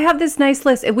 oh, if I have this nice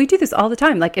list, and we do this all the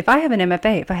time. Like, if I have an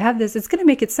MFA, if I have this, it's going to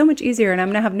make it so much easier and I'm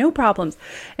going to have no problems.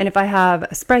 And if I have a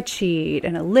spreadsheet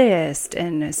and a list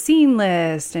and a scene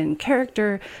list and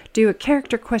do a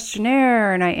character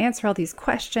questionnaire and I answer all these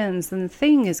questions, then the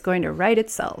thing is going to write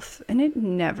itself, and it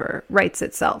never writes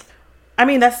itself.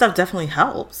 That stuff definitely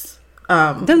helps.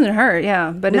 It doesn't hurt,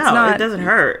 yeah, but it's not. No, it doesn't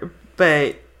hurt.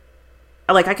 But,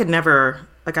 like, I could never,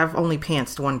 like, I've only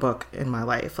pantsed one book in my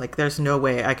life. Like, there's no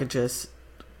way I could just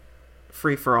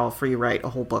free write a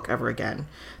whole book ever again.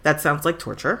 That sounds like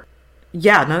torture.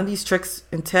 Yeah, none of these tricks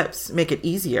and tips make it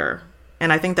easier.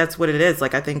 And I think that's what it is.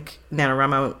 Like, I think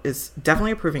NaNoWriMo is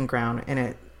definitely a proving ground, and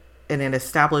it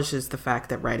establishes the fact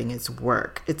that writing is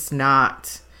work. It's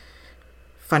not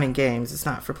fun and games. It's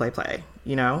not for play.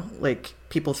 Like,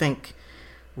 people think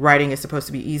writing is supposed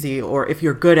to be easy, or if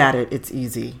you're good at it, it's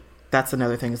easy. That's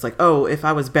another thing. It's like, oh, if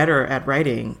I was better at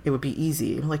writing, it would be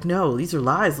easy. I'm like, no, these are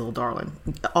lies, little darling.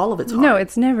 All of it's hard. No,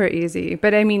 it's never easy.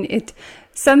 But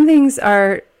some things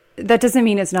are, that doesn't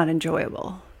mean it's not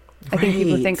enjoyable. I think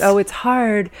people think, oh, it's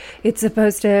hard. It's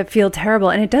supposed to feel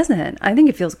terrible. And it doesn't. I think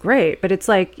it feels great. But it's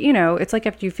like, it's like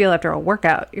after you feel after a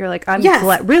workout. You're like, I'm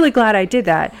really glad I did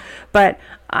that. But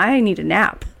I need a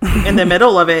nap. in the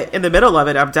middle of it,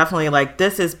 I'm definitely like,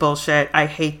 this is bullshit. I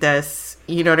hate this.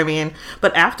 You know what I mean?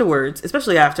 But afterwards,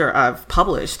 especially after I've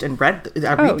published and read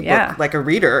the book like a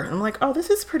reader, I'm like, oh, this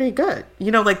is pretty good.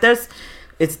 Like,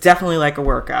 it's definitely like a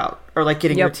workout, or like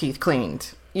getting your teeth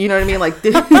cleaned. You know what I mean? Like,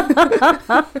 this is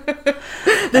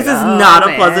not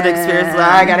a pleasant experience.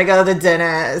 I gotta go to the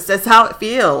dentist. That's how it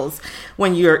feels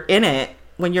when you're in it.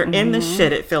 When you're in the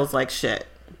shit, it feels like shit.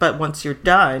 But once you're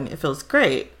done, it feels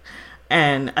great.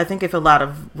 And I think if a lot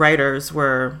of writers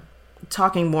were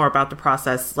talking more about the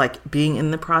process, like being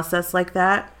in the process like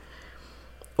that,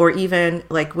 or even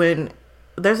like when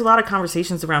there's a lot of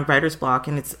conversations around writer's block,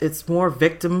 and it's more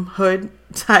victimhood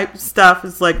type stuff.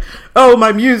 It's like, oh,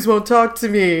 my muse won't talk to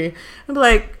me. I'm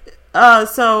like,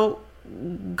 so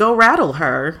go rattle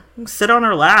her, sit on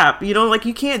her lap.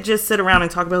 You can't just sit around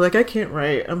and talk about, like, I can't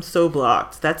write, I'm so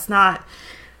blocked. That's not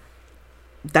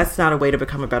that's not a way to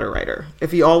become a better writer.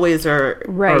 If you always are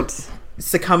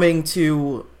succumbing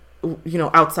to,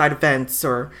 outside events,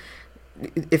 or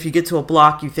if you get to a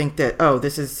block, you think that, oh,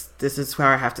 this is where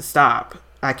I have to stop.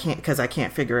 I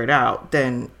can't figure it out.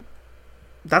 Then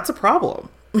that's a problem.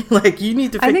 Like, you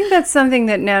need to I think that's something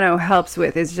that Nano helps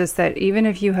with, is just that even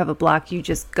if you have a block, you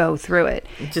just go through it.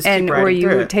 Just keep writing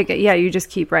through it. Take it. Yeah, you just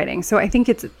keep writing. So I think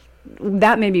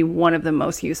that may be one of the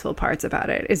most useful parts about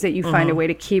it, is that you find a way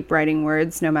to keep writing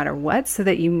words no matter what, so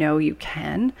that you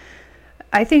can.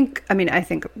 I think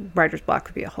writer's block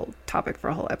could be a whole topic for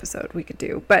a whole episode we could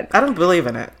do, but I don't believe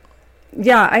in it.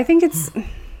 Yeah, I think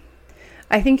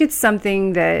it's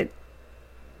something that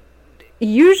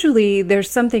usually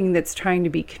there's something that's trying to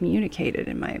be communicated,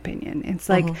 in my opinion. It's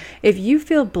like, if you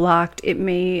feel blocked,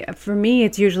 for me,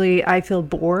 it's usually I feel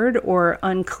bored or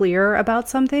unclear about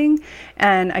something,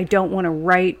 and I don't want to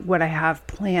write what I have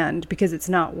planned because it's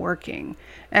not working.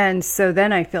 And so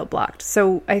then I feel blocked.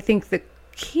 So I think the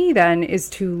key then is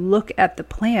to look at the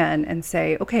plan and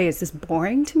say, okay, is this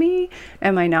boring to me?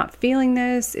 Am I not feeling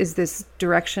this? Is this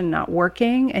direction not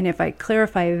working? And if I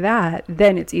clarify that,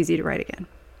 then it's easy to write again.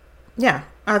 Yeah,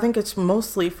 I think it's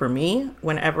mostly for me,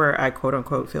 whenever I quote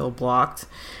unquote feel blocked,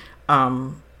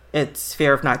 it's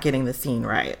fear of not getting the scene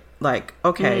right. Like,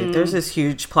 okay, there's this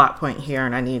huge plot point here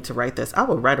and I need to write this. I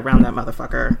will write around that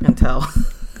motherfucker until,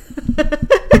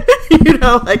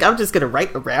 like, I'm just going to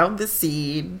write around the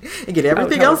scene and get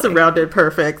everything else around it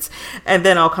perfect. And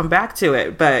then I'll come back to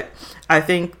it. But I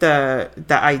think the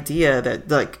idea that,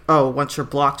 like, oh, once you're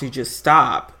blocked, you just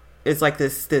stop. It's like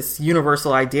this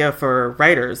universal idea for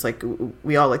writers. Like,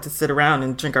 we all like to sit around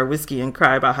and drink our whiskey and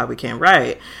cry about how we can't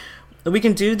write. We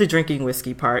can do the drinking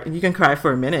whiskey part, and you can cry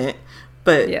for a minute,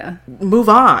 but move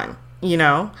on,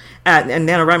 And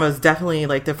NaNoWriMo is definitely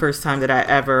like the first time that I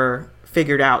ever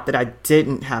figured out that I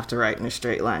didn't have to write in a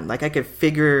straight line. Like, I could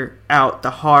figure out the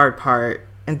hard part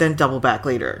and then double back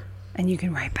later. And you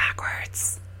can write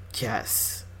backwards.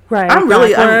 Yes. Right. I am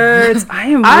really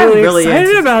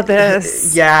excited about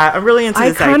this. Yeah, I'm really into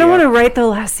this idea. I kind of want to write the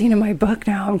last scene of my book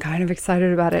now. I'm kind of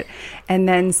excited about it. And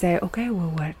then say, okay, well,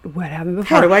 what happened before?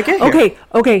 How do I get here?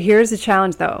 Okay, here's the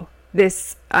challenge though.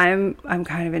 I'm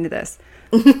kind of into this.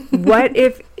 What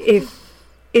if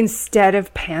instead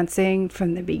of pantsing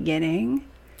from the beginning,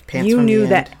 you knew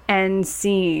that end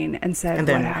scene and said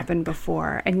what happened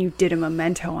before, and you did a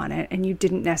memento on it, and you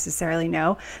didn't necessarily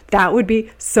know? That would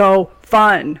be so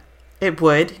fun. It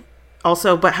would.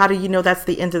 Also, but how do you know that's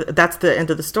the end of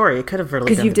the story? It could have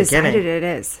really been the beginning. Because you've decided it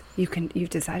is. You've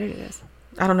decided it is.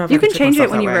 I don't know if you I can change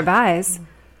it when you revise.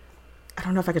 I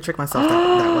don't know if I could trick myself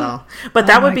that well. But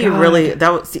that would be really,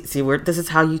 this is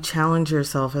how you challenge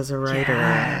yourself as a writer.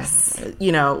 Yes.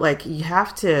 Like, you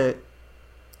have to,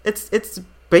 it's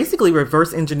basically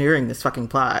reverse engineering this fucking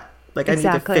plot. Like, I need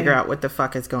to figure out what the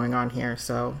fuck is going on here.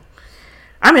 So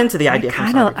I'm into the idea.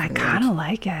 I kind of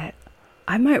like it.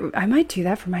 I might do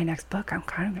that for my next book. I'm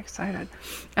kind of excited.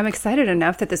 I'm excited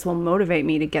enough that this will motivate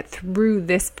me to get through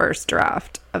this first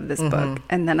draft of this book,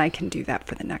 and then I can do that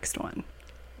for the next one.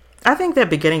 I think that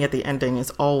beginning at the ending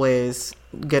is always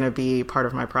going to be part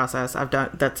of my process.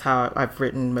 That's how I've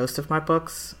written most of my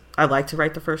books. I like to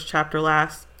write the first chapter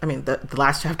last. I mean, the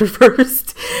last chapter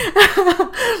first.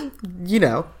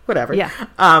 Whatever. Yeah.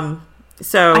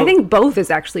 So I think both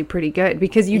is actually pretty good,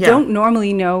 because you don't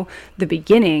normally know the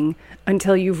beginning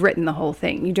until you've written the whole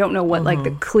thing. You don't know what like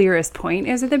the clearest point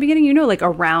is at the beginning. Like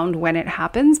around when it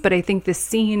happens, but I think the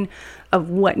scene of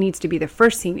what needs to be the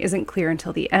first scene isn't clear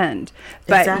until the end.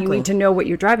 But you need to know what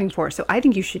you're driving for. So I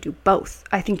think you should do both.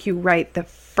 I think you write the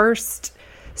first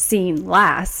scene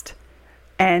last,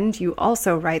 and you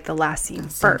also write the last scene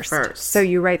first. So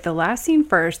you write the last scene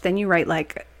first, then you write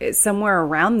like somewhere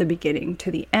around the beginning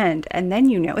to the end, and then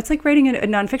it's like writing a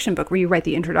nonfiction book where you write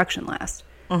the introduction last.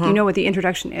 You know what the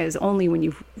introduction is only when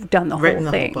you've done the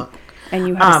whole thing, and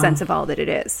you have a sense of all that it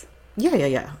is.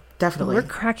 Yeah, definitely. We're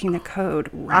cracking the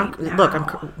code now. Look,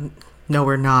 no,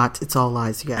 we're not. It's all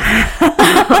lies, you guys.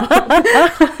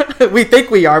 We think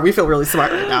we are. We feel really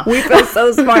smart right now. We feel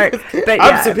so smart. But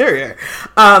I'm superior.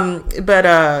 Then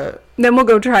we'll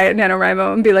go try it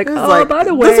NaNoWriMo and be like, by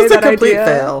the way, this is that a complete idea,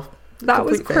 fail. That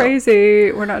was crazy.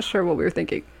 Fail. We're not sure what we were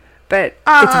thinking. But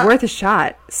it's worth a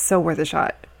shot. So worth a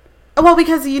shot. Well,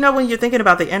 because, when you're thinking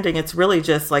about the ending, it's really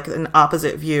just like an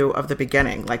opposite view of the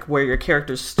beginning, like where your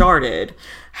characters started,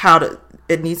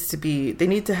 they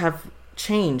need to have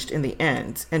changed in the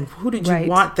end, and who did you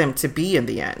want them to be in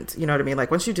the end? You know what I mean? Like,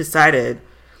 once you decided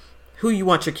who you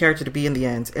want your character to be in the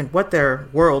end and what their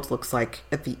world looks like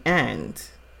at the end,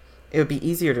 it would be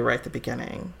easier to write the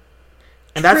beginning.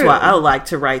 And that's why I like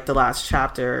to write the last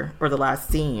chapter or the last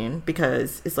scene,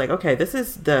 because it's like, okay, this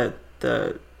is the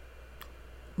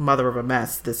mother of a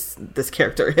mess this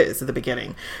character is at the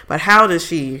beginning, but how does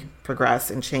she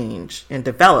progress and change and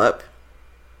develop,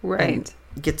 right,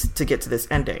 and get to this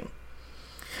ending?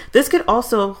 This could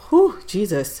also,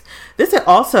 this could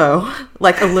also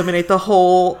like eliminate the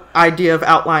whole idea of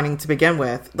outlining to begin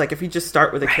with. Like if you just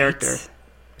start with a character,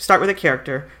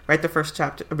 write the first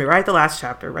chapter, write the last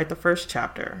chapter, write the first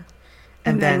chapter,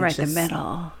 and then write the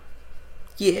middle.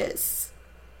 Yes.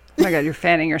 Oh my God, you're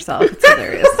fanning yourself. It's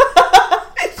hilarious.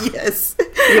 Yes.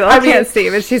 You all can't see,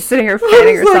 but she's sitting here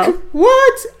fanning herself. Like,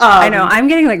 what? I know. I'm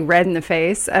getting like red in the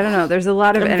face. I don't know. There's a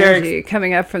lot of energy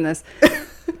coming up from this.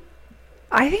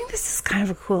 I think this is kind of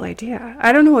a cool idea.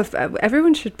 I don't know if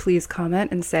everyone should please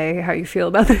comment and say how you feel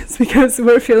about this, because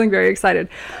we're feeling very excited.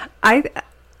 I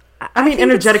mean,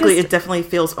 energetically, it definitely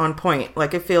feels on point.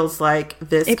 Like it feels like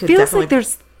this. It feels like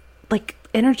there's like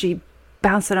energy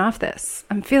bouncing off this.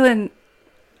 I'm feeling.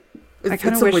 I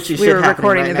kind of wish we were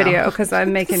recording the video, because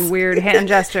I'm making weird hand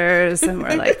gestures and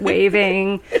we're like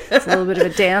waving. It's a little bit of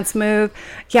a dance move.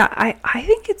 Yeah, I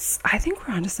think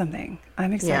we're onto something.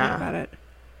 I'm excited about it.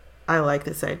 I like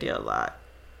this idea a lot.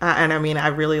 And I mean, I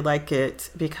really like it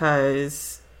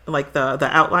because like the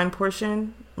outline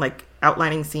portion, like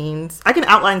outlining scenes, I can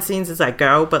outline scenes as I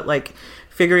go, but like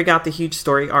figuring out the huge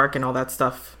story arc and all that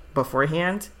stuff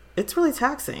beforehand, it's really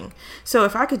taxing. So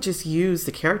if I could just use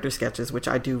the character sketches, which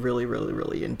I do really, really,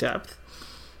 really in depth,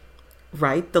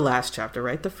 write the last chapter,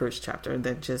 write the first chapter, and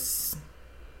then just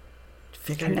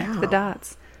figure it out. Connect the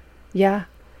dots. Yeah.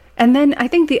 And then I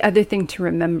think the other thing to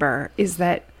remember is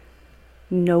that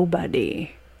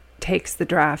nobody takes the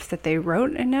draft that they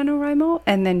wrote in NaNoWriMo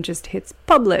and then just hits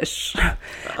publish.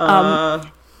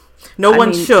 No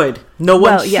one should.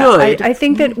 I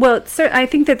think that, I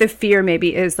think that the fear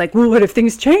maybe is like, well, what if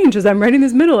things change as I'm writing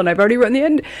this middle and I've already written the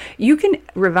end? You can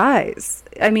revise.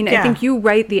 I mean, I think you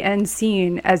write the end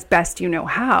scene as best you know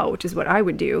how, which is what I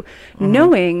would do,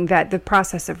 knowing that the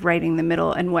process of writing the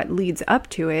middle and what leads up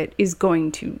to it is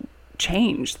going to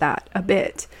change that a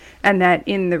bit, and that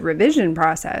in the revision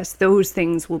process those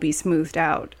things will be smoothed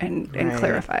out and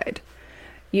clarified.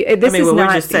 This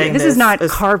is not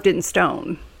carved in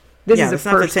stone. This is a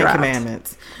first draft. Not the Ten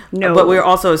Commandments. No, but we're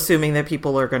also assuming that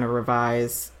people are going to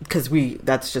revise, because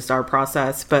that's just our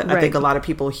process. But I think a lot of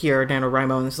people hear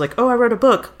NaNoWriMo and it's like, oh, I wrote a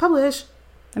book, publish.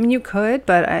 I mean, you could,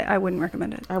 but I wouldn't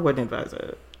recommend it. I wouldn't advise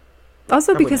it.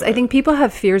 Also, because I think people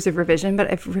have fears of revision,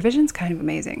 but if revision's kind of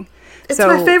amazing. It's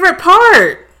my favorite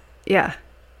part. Yeah,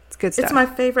 it's good stuff. It's my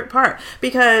favorite part,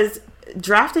 because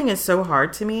drafting is so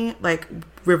hard to me. Like,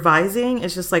 revising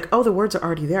is just like, oh, the words are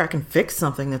already there. I can fix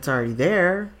something that's already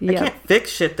there. Yep. I can't fix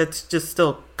shit that's just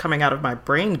still coming out of my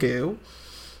brain goo.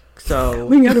 So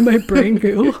coming out of my brain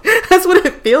goo. That's what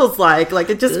it feels like. Like,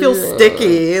 it just feels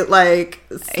sticky, like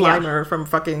Slimer from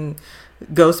fucking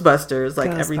Ghostbusters.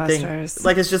 Like everything,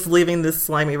 like it's just leaving this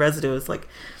slimy residue. It's like,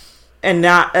 and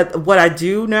not what I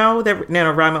do know that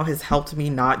NaNoWriMo has helped me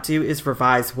not do is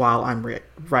revise while I'm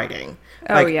writing.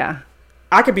 Oh, yeah.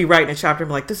 I could be writing a chapter and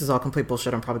be like, this is all complete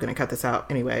bullshit. I'm probably going to cut this out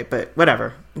anyway, but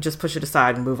whatever. Just push it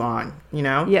aside and move on, you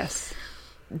know? Yes.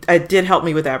 It did help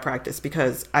me with that practice,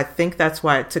 because I think that's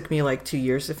why it took me like 2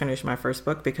 years to finish my first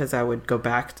book, because I would go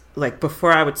back, like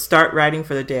before I would start writing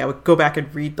for the day, I would go back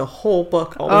and read the whole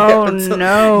book.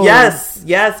 No.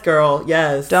 Yes, girl.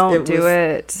 Yes. Don't do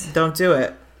it. Don't do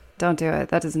it. Don't do it.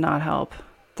 That does not help.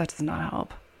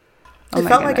 It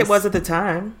felt like it was at the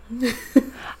time.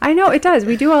 I know it does.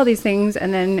 We do all these things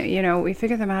and then, we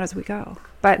figure them out as we go.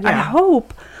 But I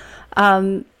hope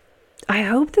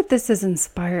that this has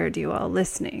inspired you all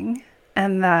listening,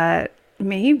 and that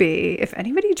maybe if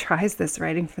anybody tries this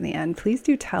writing from the end, please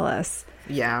do tell us.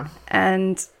 Yeah.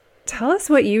 And tell us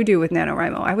what you do with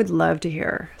NaNoWriMo. I would love to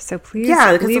hear. So please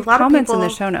leave comments in the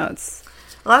show notes.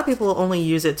 A lot of people only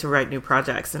use it to write new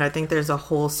projects, and I think there's a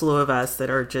whole slew of us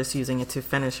that are just using it to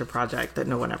finish a project that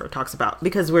no one ever talks about,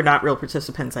 because we're not real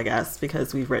participants, I guess,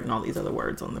 because we've written all these other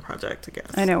words on the project, I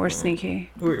guess. I know, we're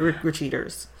sneaky. We're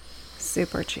cheaters.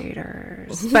 Super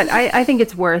cheaters. But I think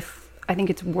it's worth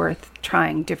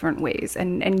trying different ways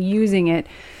and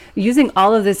using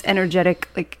all of this energetic,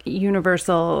 like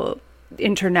universal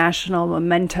international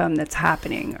momentum that's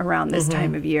happening around this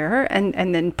time of year,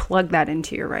 and then plug that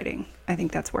into your writing. I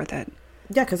think that's worth it.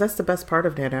 Yeah, because that's the best part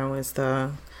of Nano, is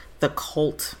the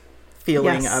cult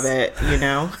feeling of it,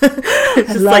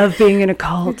 I love being in a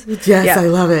cult. Yes, I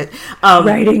love it.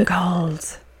 Writing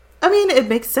cults. I mean, it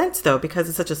makes sense though, because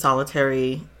it's such a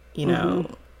solitary,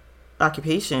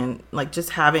 occupation. Like, just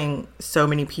having so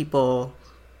many people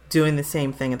doing the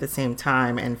same thing at the same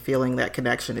time and feeling that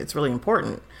connection. It's really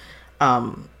important,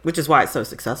 which is why it's so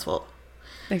successful.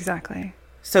 Exactly.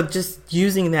 So just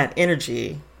using that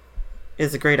energy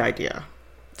is a great idea.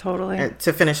 Totally.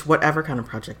 To finish whatever kind of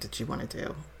project that you want to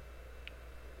do.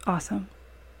 Awesome.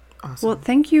 Well,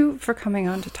 thank you for coming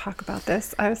on to talk about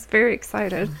this. I was very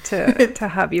excited to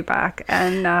have you back,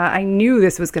 and I knew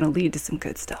this was going to lead to some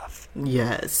good stuff.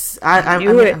 Yes. I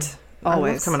knew it.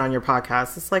 Always. I love coming on your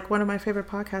podcast. It's like one of my favorite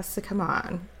podcasts to come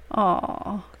on.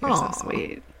 Aw, you're so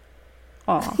sweet.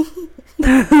 Aw.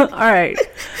 All right.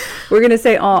 We're going to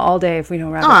say aw all day if we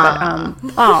don't wrap it.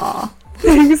 But aw.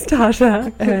 Thanks,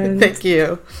 Tasha. And thank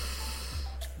you.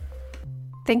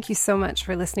 Thank you so much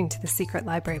for listening to the Secret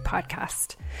Library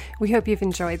podcast. We hope you've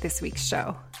enjoyed this week's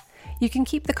show. You can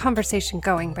keep the conversation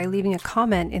going by leaving a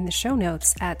comment in the show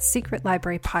notes at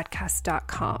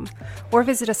secretlibrarypodcast.com or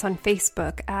visit us on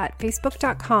Facebook at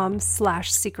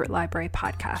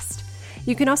facebook.com/secretlibrarypodcast.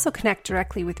 You can also connect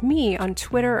directly with me on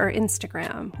Twitter or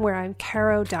Instagram, where I'm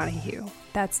Caro Donahue.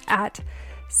 That's at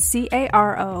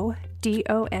CaroDonahue.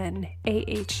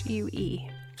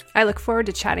 I look forward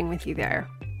to chatting with you there.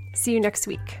 See you next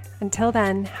week. Until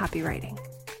then, happy writing.